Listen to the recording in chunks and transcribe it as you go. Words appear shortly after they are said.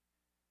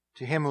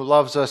To him who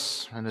loves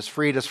us and has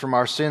freed us from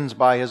our sins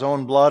by his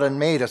own blood and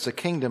made us a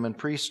kingdom and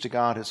priests to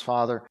God his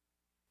Father,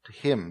 to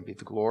him be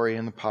the glory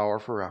and the power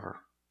forever.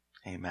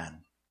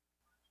 Amen.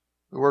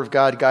 The word of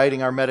God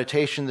guiding our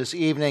meditation this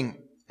evening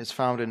is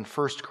found in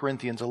 1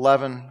 Corinthians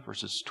 11,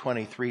 verses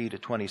 23 to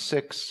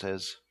 26,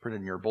 as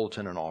printed in your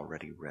bulletin and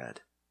already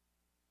read.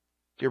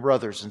 Dear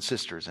brothers and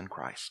sisters in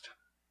Christ,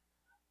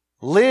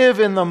 live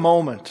in the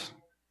moment.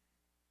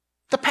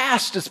 The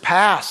past is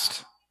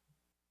past.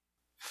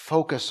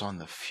 Focus on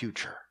the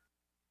future.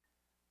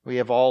 We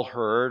have all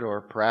heard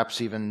or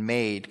perhaps even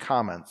made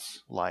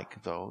comments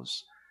like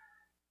those.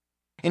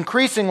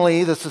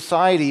 Increasingly, the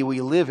society we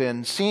live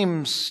in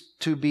seems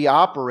to be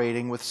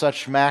operating with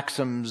such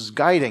maxims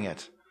guiding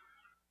it.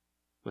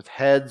 With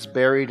heads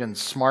buried in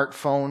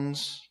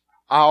smartphones,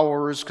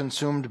 hours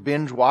consumed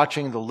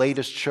binge-watching the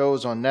latest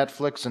shows on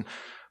Netflix, and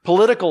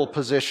political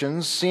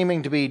positions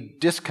seeming to be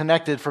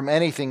disconnected from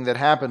anything that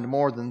happened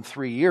more than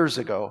 3 years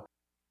ago,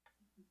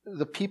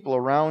 the people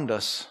around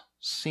us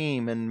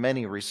seem in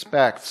many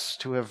respects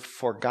to have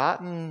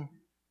forgotten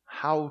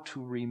how to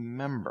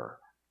remember.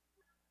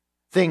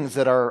 Things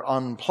that are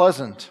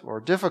unpleasant or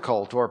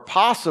difficult or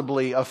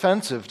possibly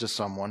offensive to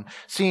someone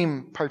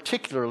seem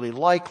particularly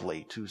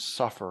likely to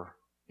suffer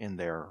in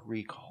their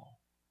recall.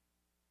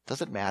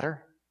 Does it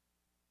matter?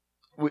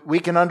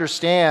 We can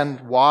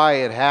understand why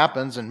it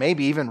happens and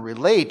maybe even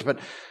relate, but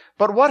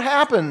what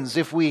happens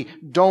if we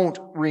don't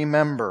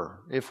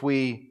remember, if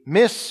we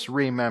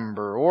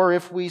misremember, or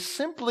if we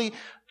simply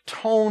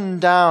tone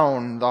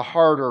down the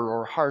harder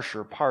or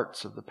harsher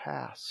parts of the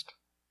past?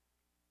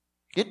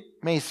 It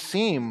may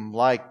seem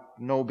like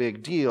no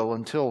big deal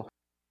until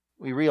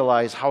we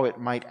realize how it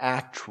might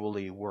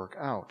actually work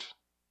out.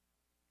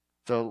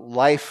 The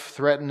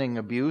life-threatening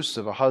abuse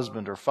of a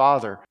husband or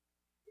father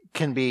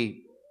can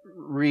be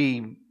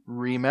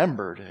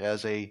remembered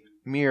as a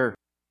mere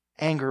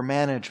anger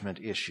management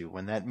issue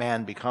when that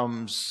man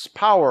becomes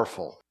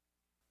powerful.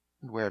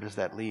 Where does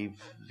that leave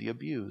the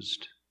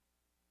abused?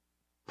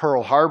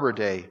 Pearl Harbor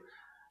Day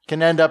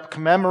can end up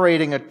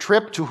commemorating a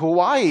trip to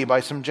Hawaii by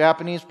some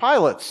Japanese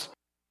pilots.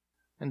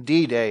 And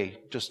D-Day,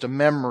 just a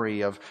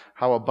memory of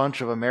how a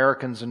bunch of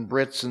Americans and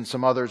Brits and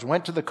some others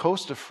went to the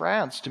coast of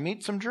France to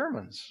meet some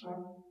Germans.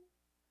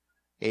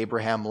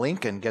 Abraham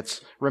Lincoln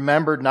gets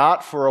remembered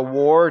not for a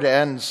war to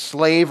end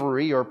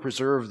slavery or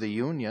preserve the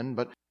Union,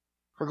 but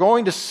for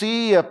going to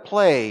see a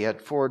play at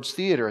Ford's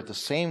Theater at the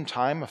same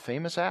time a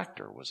famous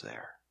actor was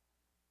there.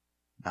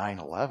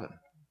 9/11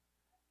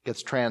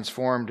 gets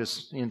transformed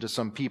into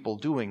some people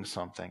doing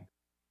something.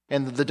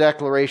 And the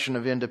Declaration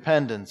of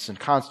Independence and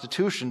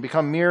Constitution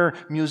become mere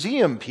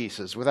museum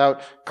pieces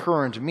without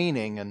current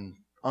meaning and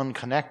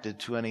unconnected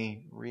to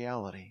any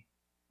reality.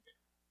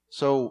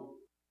 So,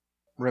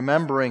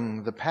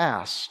 remembering the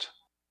past,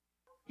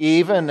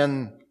 even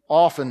and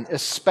often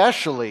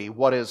especially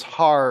what is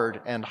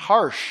hard and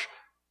harsh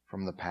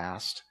from the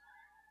past,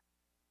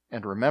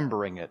 and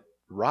remembering it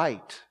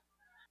right,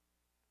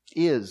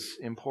 is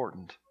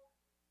important.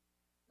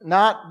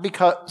 Not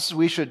because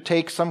we should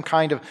take some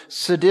kind of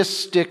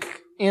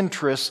sadistic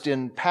interest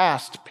in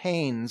past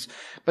pains,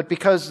 but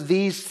because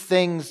these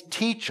things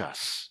teach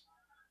us.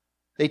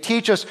 They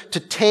teach us to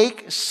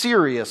take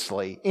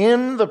seriously,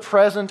 in the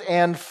present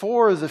and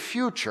for the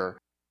future,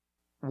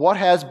 what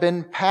has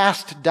been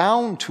passed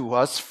down to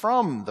us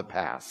from the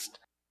past.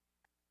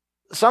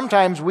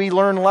 Sometimes we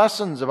learn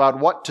lessons about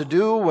what to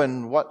do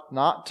and what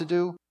not to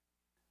do,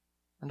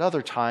 and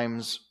other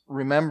times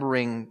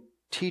remembering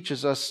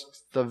teaches us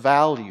the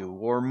value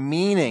or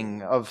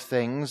meaning of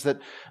things that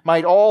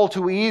might all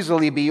too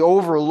easily be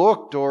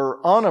overlooked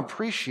or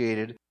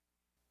unappreciated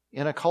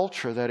in a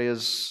culture that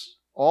is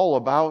all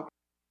about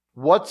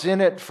what's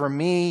in it for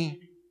me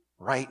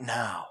right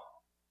now.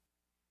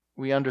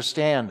 We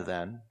understand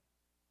then,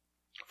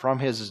 from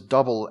his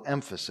double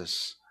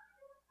emphasis,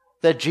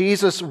 that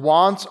Jesus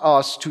wants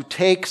us to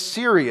take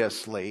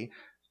seriously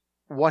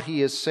what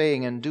he is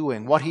saying and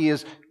doing, what he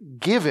is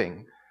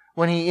giving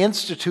when he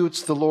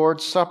institutes the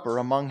Lord's Supper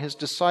among his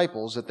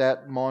disciples at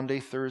that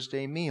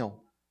Maundy-Thursday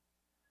meal.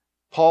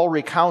 Paul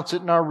recounts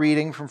it in our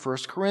reading from 1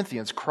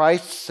 Corinthians.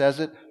 Christ says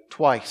it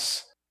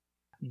twice.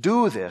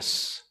 Do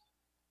this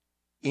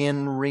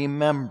in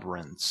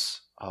remembrance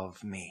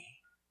of me.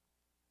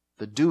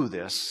 The do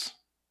this,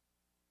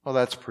 well,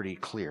 that's pretty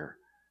clear.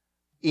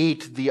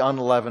 Eat the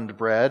unleavened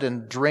bread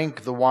and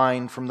drink the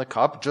wine from the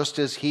cup, just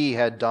as he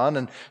had done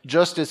and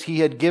just as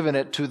he had given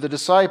it to the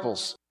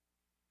disciples.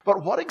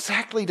 But what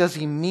exactly does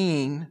he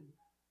mean?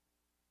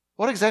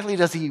 What exactly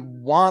does he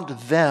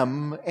want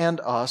them and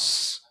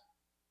us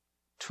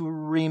to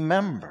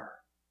remember?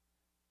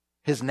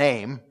 His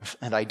name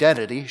and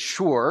identity,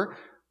 sure.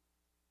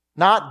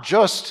 Not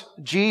just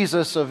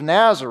Jesus of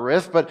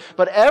Nazareth,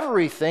 but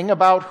everything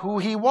about who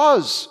he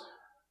was.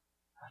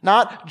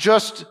 Not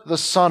just the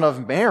Son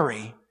of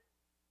Mary,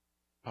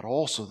 but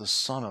also the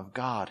Son of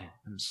God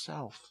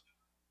himself.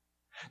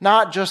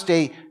 Not just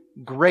a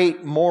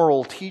great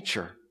moral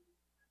teacher,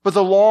 but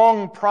the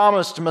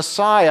long-promised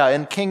Messiah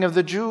and King of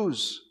the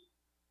Jews.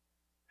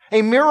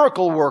 A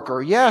miracle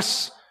worker,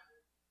 yes,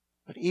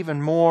 but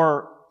even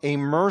more a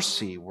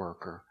mercy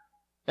worker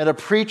and a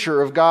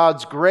preacher of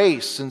God's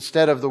grace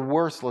instead of the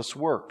worthless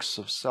works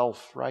of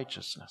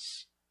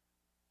self-righteousness.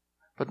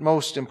 But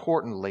most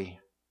importantly,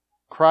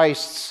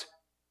 Christ's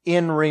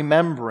 "in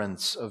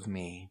remembrance of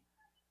me"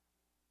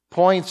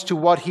 points to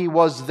what he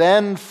was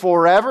then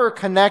forever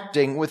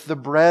connecting with the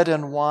bread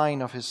and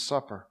wine of his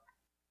supper,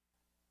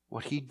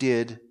 what he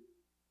did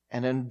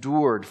and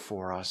endured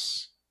for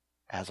us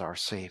as our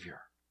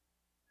Savior.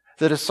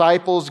 The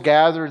disciples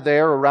gathered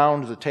there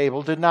around the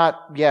table did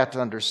not yet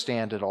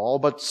understand it all,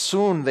 but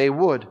soon they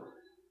would.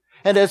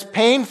 And as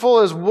painful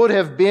as would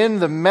have been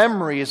the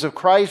memories of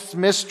Christ's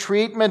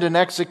mistreatment and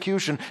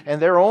execution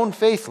and their own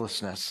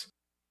faithlessness,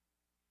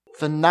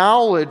 the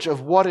knowledge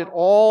of what it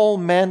all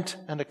meant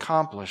and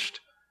accomplished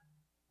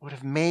would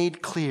have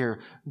made clear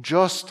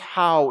just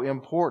how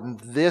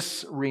important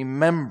this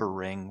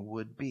remembering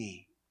would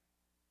be.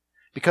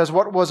 Because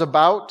what was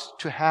about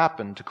to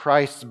happen to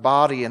Christ's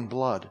body and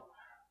blood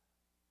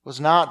was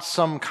not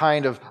some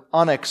kind of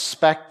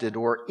unexpected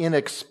or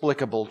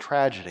inexplicable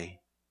tragedy.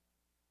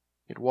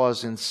 It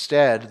was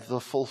instead the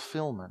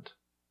fulfillment,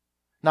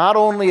 not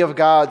only of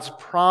God's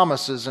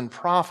promises and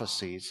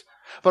prophecies,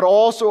 but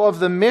also of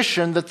the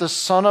mission that the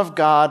Son of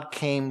God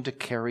came to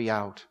carry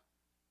out.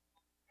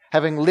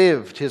 Having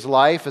lived his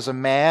life as a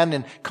man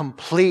in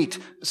complete,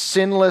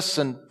 sinless,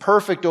 and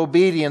perfect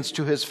obedience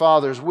to his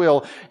Father's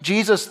will,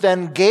 Jesus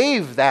then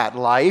gave that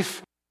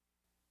life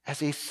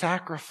as a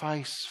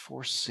sacrifice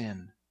for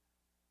sin.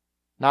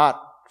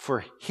 Not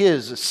for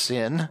his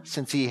sin,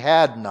 since he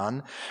had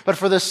none, but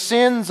for the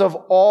sins of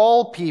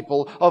all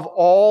people, of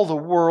all the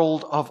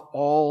world, of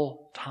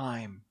all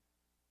time.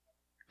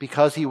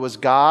 Because he was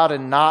God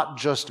and not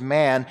just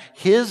man,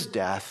 his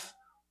death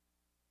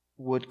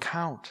would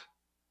count.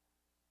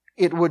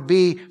 It would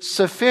be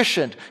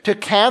sufficient to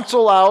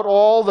cancel out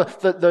all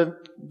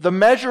the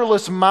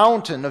measureless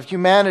mountain of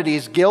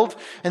humanity's guilt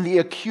and the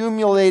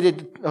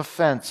accumulated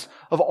offense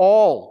of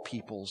all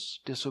people's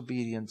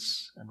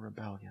disobedience and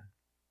rebellion.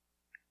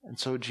 And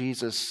so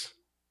Jesus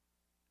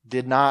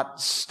did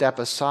not step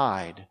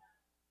aside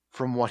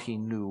from what he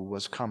knew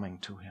was coming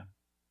to him.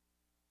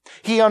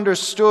 He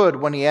understood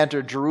when he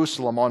entered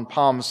Jerusalem on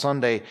Palm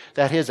Sunday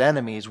that his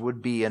enemies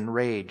would be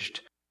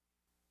enraged.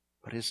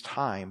 But his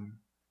time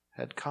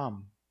had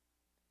come.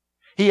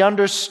 He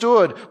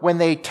understood when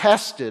they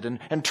tested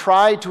and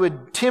tried to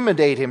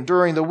intimidate him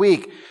during the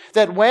week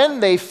that when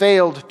they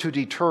failed to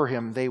deter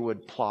him, they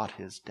would plot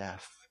his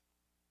death.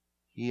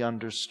 He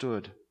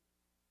understood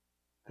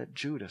that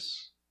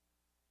Judas,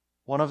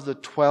 one of the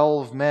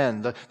 12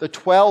 men, the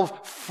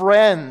 12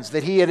 friends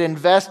that he had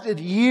invested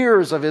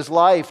years of his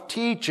life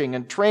teaching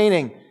and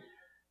training,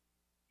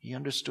 he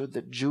understood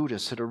that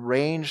Judas had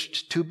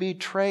arranged to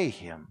betray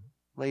him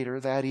later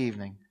that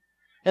evening,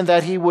 and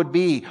that he would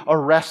be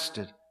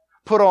arrested,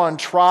 put on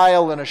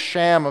trial in a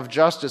sham of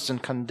justice,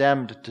 and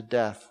condemned to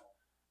death.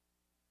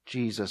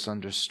 Jesus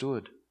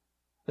understood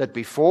that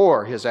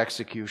before his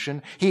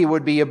execution, he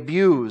would be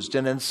abused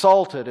and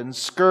insulted and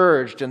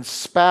scourged and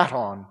spat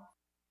on.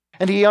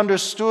 And he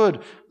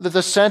understood that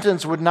the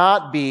sentence would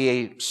not be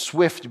a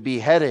swift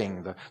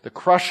beheading, the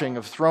crushing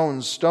of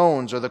thrown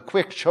stones, or the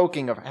quick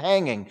choking of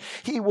hanging.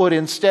 He would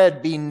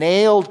instead be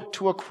nailed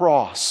to a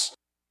cross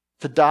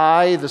to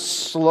die the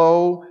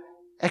slow,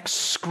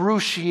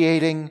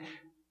 excruciating,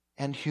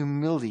 and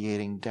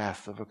humiliating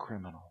death of a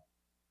criminal.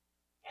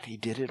 And he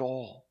did it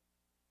all,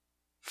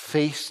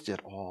 faced it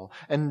all,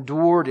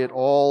 endured it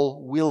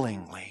all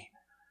willingly,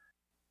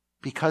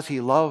 because he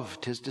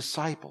loved his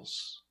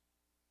disciples,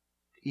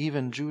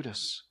 even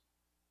Judas,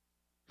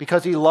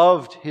 because he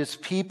loved his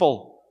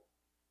people,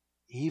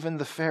 even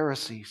the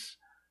Pharisees,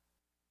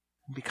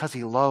 and because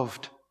he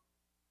loved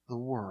the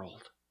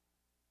world,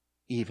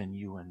 even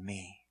you and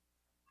me.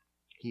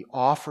 He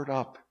offered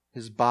up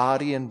his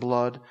body and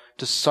blood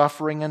to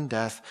suffering and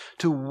death,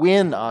 to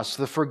win us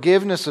the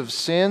forgiveness of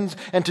sins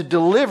and to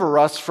deliver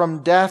us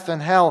from death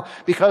and hell,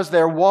 because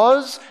there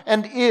was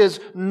and is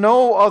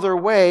no other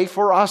way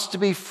for us to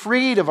be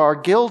freed of our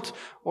guilt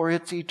or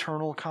its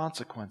eternal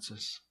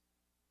consequences.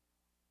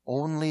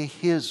 Only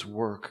his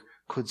work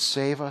could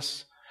save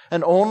us,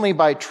 and only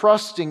by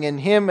trusting in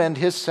him and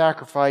his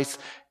sacrifice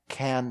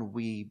can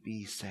we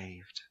be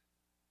saved.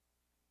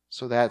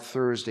 So that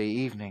Thursday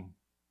evening,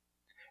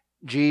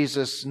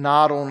 Jesus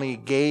not only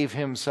gave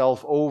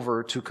himself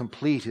over to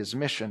complete his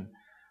mission,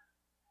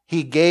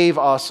 he gave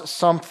us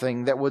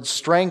something that would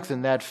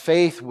strengthen that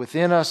faith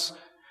within us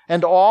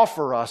and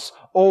offer us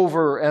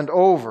over and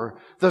over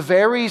the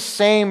very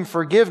same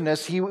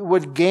forgiveness he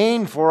would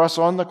gain for us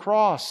on the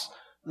cross,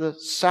 the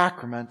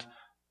sacrament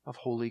of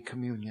Holy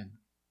Communion,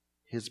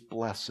 his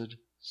blessed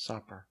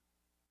supper.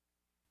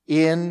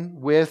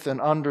 In, with, and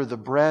under the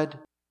bread,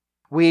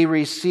 we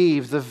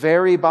receive the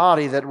very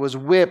body that was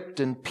whipped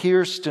and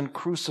pierced and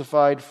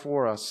crucified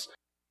for us.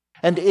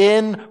 And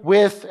in,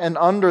 with, and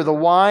under the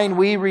wine,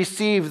 we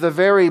receive the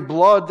very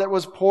blood that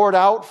was poured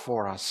out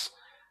for us.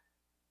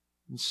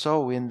 And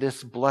so in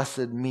this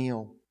blessed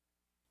meal,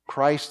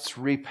 Christ's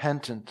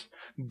repentant,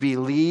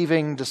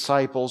 believing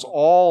disciples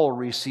all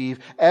receive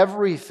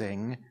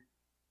everything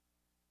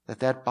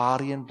that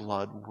body and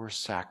blood were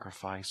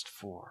sacrificed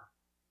for.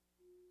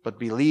 But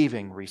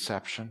believing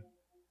reception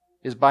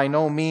is by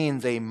no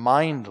means a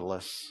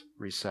mindless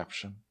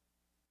reception.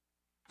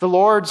 The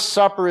Lord's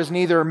Supper is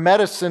neither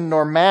medicine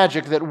nor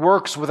magic that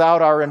works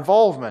without our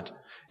involvement.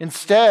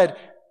 Instead,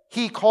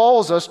 He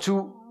calls us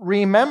to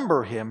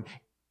remember Him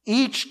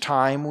each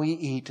time we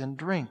eat and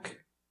drink.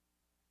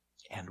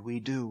 And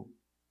we do.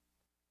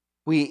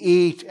 We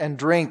eat and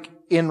drink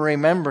in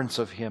remembrance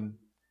of Him,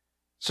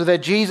 so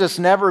that Jesus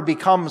never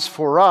becomes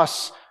for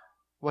us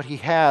what He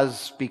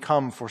has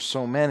become for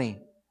so many.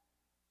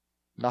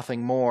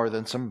 Nothing more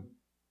than some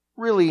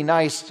really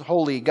nice,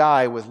 holy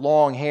guy with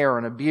long hair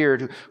and a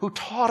beard who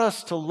taught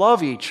us to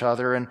love each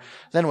other and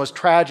then was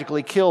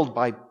tragically killed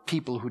by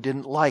people who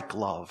didn't like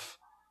love.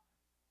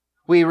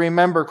 We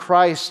remember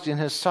Christ in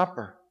His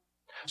supper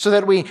so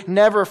that we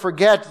never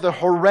forget the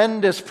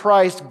horrendous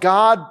price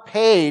God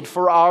paid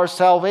for our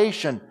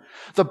salvation,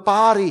 the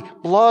body,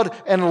 blood,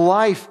 and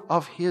life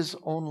of His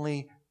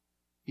only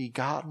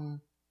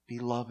begotten,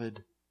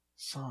 beloved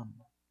Son.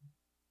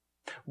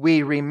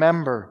 We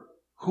remember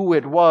who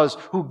it was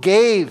who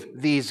gave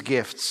these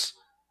gifts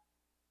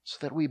so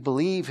that we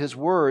believe His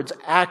words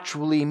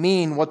actually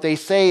mean what they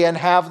say and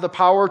have the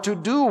power to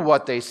do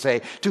what they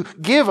say, to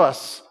give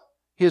us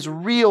His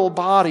real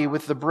body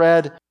with the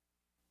bread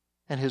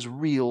and His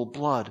real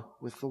blood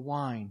with the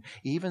wine,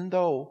 even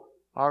though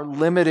our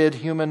limited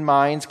human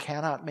minds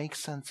cannot make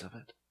sense of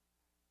it.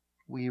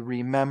 We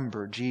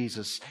remember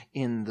Jesus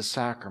in the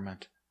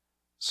sacrament,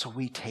 so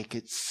we take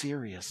it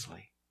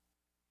seriously.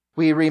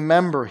 We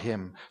remember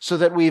Him so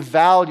that we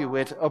value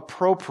it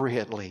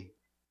appropriately.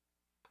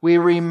 We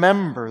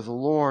remember the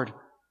Lord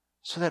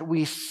so that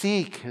we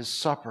seek His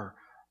supper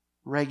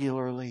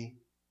regularly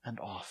and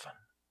often.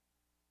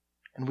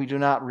 And we do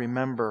not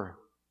remember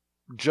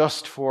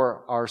just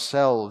for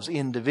ourselves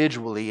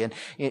individually and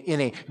in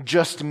a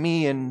just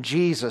me and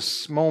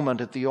Jesus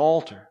moment at the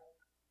altar.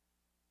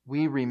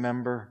 We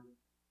remember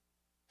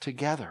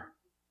together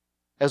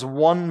as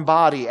one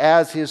body,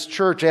 as His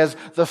church, as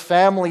the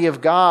family of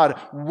God,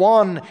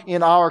 one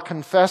in our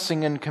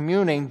confessing and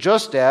communing,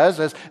 just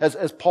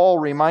as Paul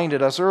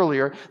reminded us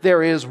earlier,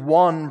 there is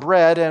one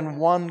bread and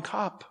one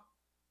cup.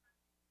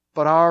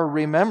 But our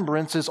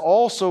remembrance is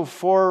also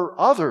for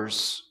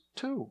others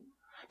too,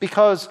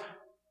 because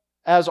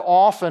as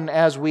often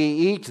as we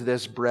eat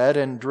this bread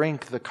and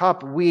drink the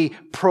cup, we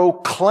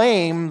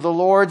proclaim the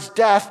Lord's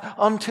death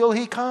until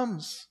He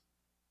comes.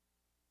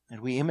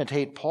 And we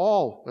imitate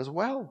Paul as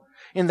well,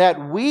 in that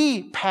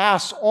we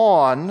pass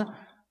on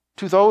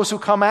to those who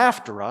come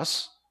after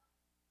us,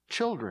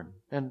 children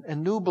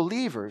and new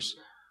believers.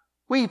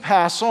 We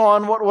pass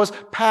on what was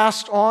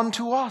passed on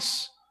to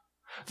us,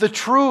 the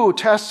true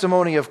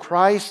testimony of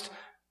Christ,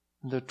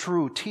 the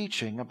true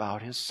teaching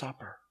about His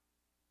supper.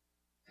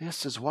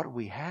 This is what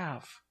we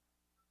have.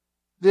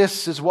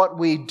 This is what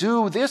we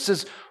do. This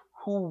is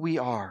who we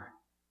are.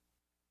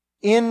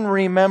 In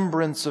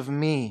remembrance of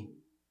me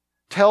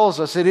tells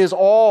us it is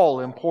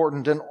all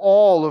important and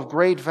all of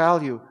great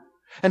value,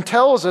 and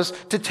tells us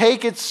to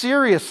take it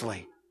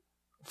seriously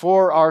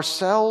for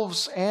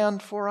ourselves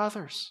and for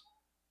others.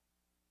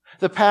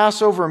 The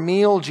Passover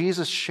meal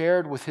Jesus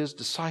shared with His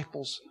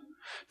disciples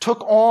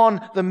took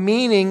on the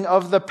meaning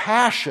of the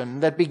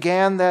passion that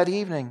began that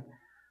evening.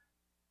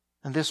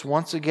 And this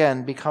once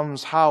again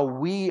becomes how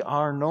we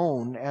are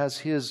known as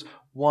His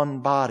one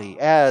body,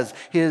 as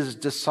His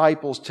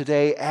disciples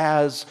today,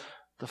 as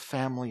the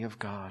family of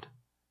God.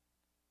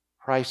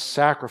 Christ's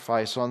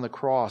sacrifice on the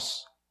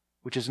cross,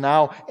 which is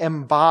now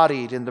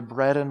embodied in the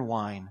bread and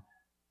wine,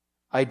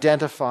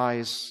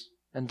 identifies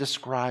and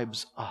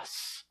describes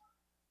us.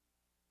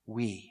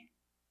 We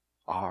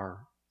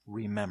are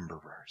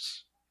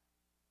rememberers.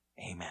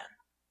 Amen.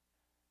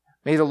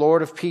 May the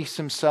Lord of peace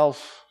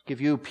Himself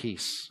give you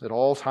peace at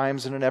all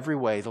times and in every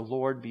way. The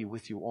Lord be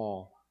with you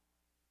all.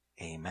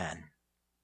 Amen.